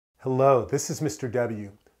Hello, this is Mr.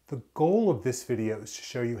 W. The goal of this video is to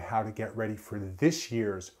show you how to get ready for this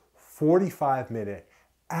year's 45-minute,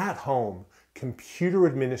 at-home,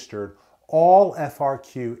 computer-administered, all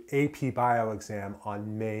FRQ AP Bio exam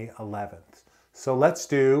on May 11th. So let's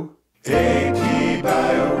do AP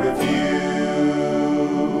Bio Review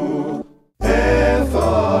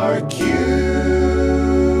FRQs.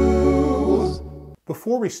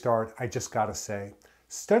 Before we start, I just gotta say,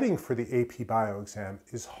 studying for the AP Bio exam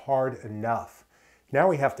is hard enough. Now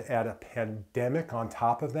we have to add a pandemic on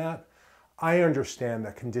top of that. I understand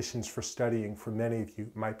that conditions for studying for many of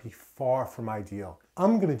you might be far from ideal.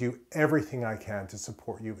 I'm going to do everything I can to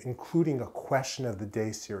support you, including a question of the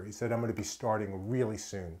day series that I'm going to be starting really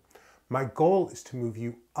soon. My goal is to move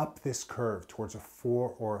you up this curve towards a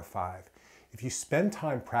 4 or a 5. If you spend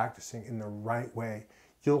time practicing in the right way,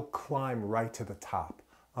 you'll climb right to the top.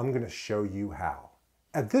 I'm going to show you how.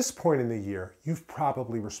 At this point in the year, you've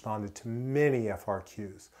probably responded to many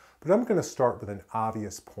FRQs, but I'm going to start with an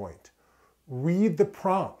obvious point. Read the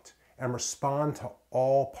prompt and respond to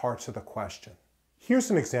all parts of the question.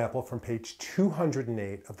 Here's an example from page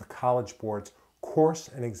 208 of the College Board's Course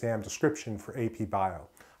and Exam Description for AP Bio.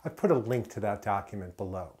 I've put a link to that document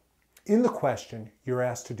below. In the question, you're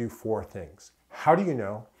asked to do 4 things. How do you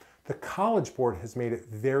know? The College Board has made it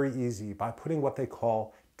very easy by putting what they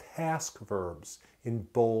call task verbs in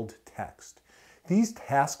bold text. These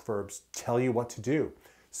task verbs tell you what to do.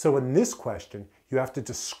 So in this question, you have to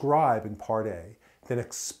describe in part A, then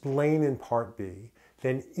explain in part B,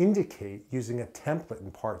 then indicate using a template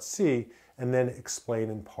in part C, and then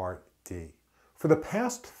explain in part D. For the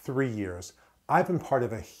past 3 years, I've been part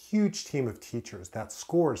of a huge team of teachers that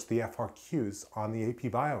scores the FRQs on the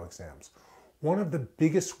AP Bio exams. One of the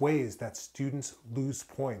biggest ways that students lose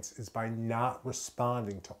points is by not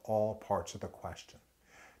responding to all parts of the question.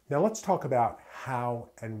 Now let's talk about how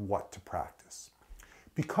and what to practice.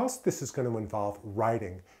 Because this is going to involve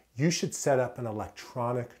writing, you should set up an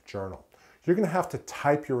electronic journal. You're going to have to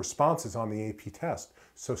type your responses on the AP test,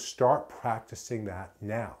 so start practicing that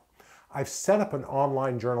now. I've set up an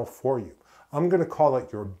online journal for you. I'm going to call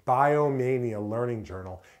it your BIOMANIA Learning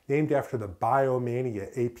Journal, named after the BIOMANIA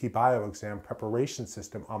AP Bio Exam preparation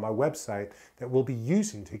system on my website that we'll be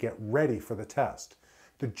using to get ready for the test.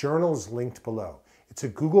 The journal is linked below. It's a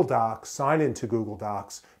Google Doc, sign into Google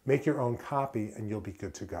Docs, make your own copy, and you'll be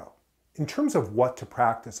good to go. In terms of what to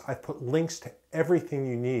practice, I've put links to everything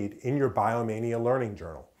you need in your BIOMANIA Learning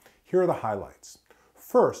Journal. Here are the highlights.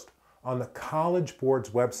 First, on the College Board's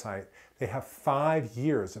website, they have 5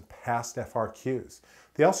 years of past FRQs.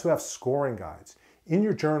 They also have scoring guides. In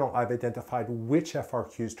your journal, I've identified which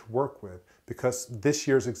FRQs to work with because this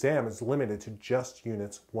year's exam is limited to just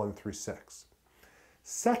units 1 through 6.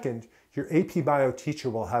 Second, your AP Bio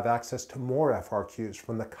teacher will have access to more FRQs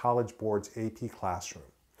from the College Board's AP Classroom.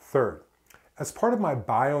 Third, as part of my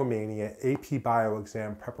BIOMANIA AP Bio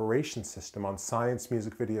Exam preparation system on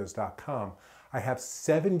Sciencemusicvideos.com, I have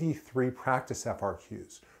 73 practice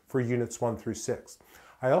FRQs for units 1 through 6.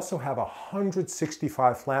 I also have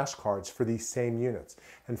 165 flashcards for these same units,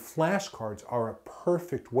 and flashcards are a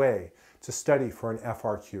perfect way to study for an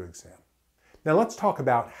FRQ exam. Now let's talk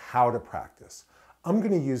about how to practice. I'm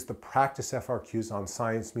going to use the practice FRQs on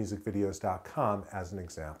Sciencemusicvideos.com as an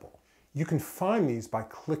example. You can find these by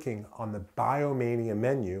clicking on the BIOMANIA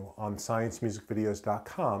menu on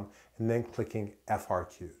Sciencemusicvideos.com and then clicking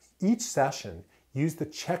FRQs. Each session, use the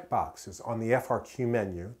checkboxes on the FRQ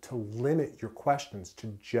menu to limit your questions to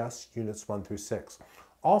just units 1 through 6.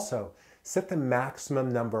 Also, set the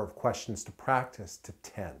maximum number of questions to practice to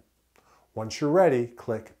 10. Once you're ready,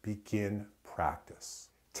 click Begin Practice.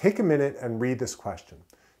 Take a minute and read this question.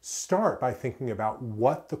 Start by thinking about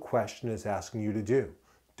what the question is asking you to do.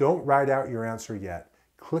 Don't write out your answer yet.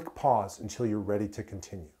 Click pause until you're ready to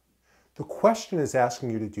continue. The question is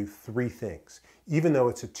asking you to do 3 things, even though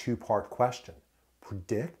it's a 2-part question.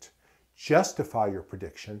 Predict, justify your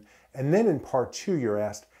prediction, and then in part 2 you're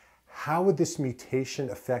asked, how would this mutation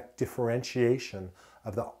affect differentiation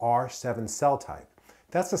of the R7 cell type?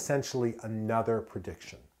 That's essentially another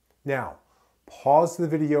prediction. Now, pause the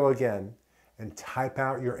video again and type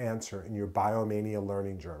out your answer in your BIOMANIA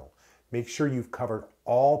Learning Journal. Make sure you've covered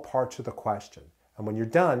all parts of the question, and when you're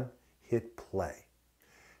done, hit play.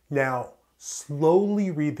 Now,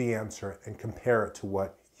 slowly read the answer and compare it to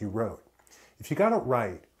what you wrote. If you got it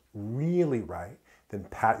right, really right, then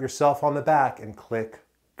pat yourself on the back and click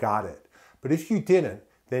Got it. But if you didn't,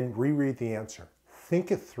 then reread the answer.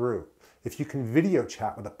 Think it through. If you can video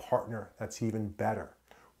chat with a partner, that's even better.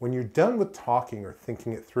 When you're done with talking or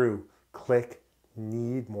thinking it through, click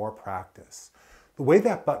Need More Practice. The way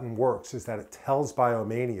that button works is that it tells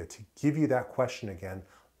BIOMANIA to give you that question again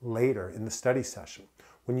later in the study session.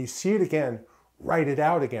 When you see it again, write it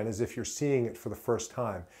out again as if you're seeing it for the first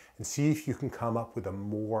time and see if you can come up with a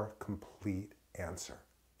more complete answer.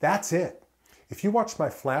 That's it. If you watch my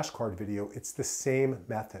flashcard video, it's the same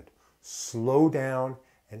method. Slow down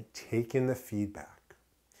and take in the feedback.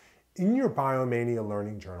 In your BIOMANIA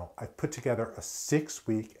Learning Journal, I've put together a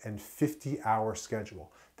 6-week and 50-hour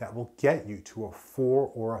schedule that will get you to a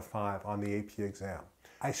 4 or a 5 on the AP exam.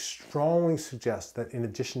 I strongly suggest that in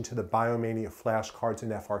addition to the BIOMANIA flashcards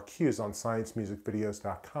and FRQs on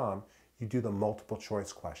Sciencemusicvideos.com, you do the multiple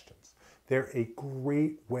choice questions. They're a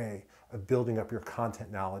great way of building up your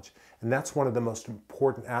content knowledge, and that's one of the most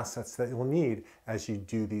important assets that you'll need as you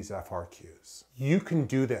do these FRQs. You can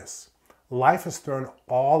do this. Life has thrown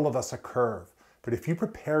all of us a curve, but if you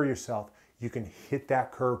prepare yourself, you can hit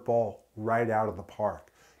that curveball right out of the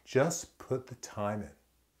park. Just put the time in.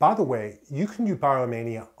 By the way, you can do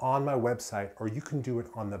BIOMANIA on my website, or you can do it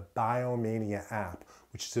on the BIOMANIA app,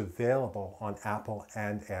 which is available on Apple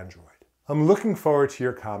and Android. I'm looking forward to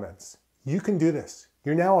your comments. You can do this.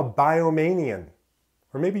 You're now a biomanian,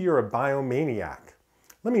 or maybe you're a biomaniac.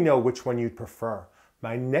 Let me know which one you'd prefer.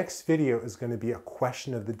 My next video is going to be a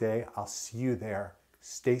question of the day. I'll see you there.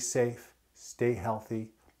 Stay safe, stay healthy,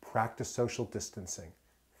 practice social distancing.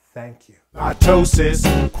 Thank you. Mitosis,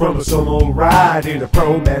 chromosomal ride in a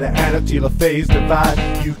pro-meta-anatelophase divide.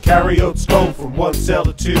 Eukaryotes go from one cell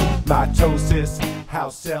to two. Mitosis, how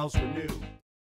cells renew.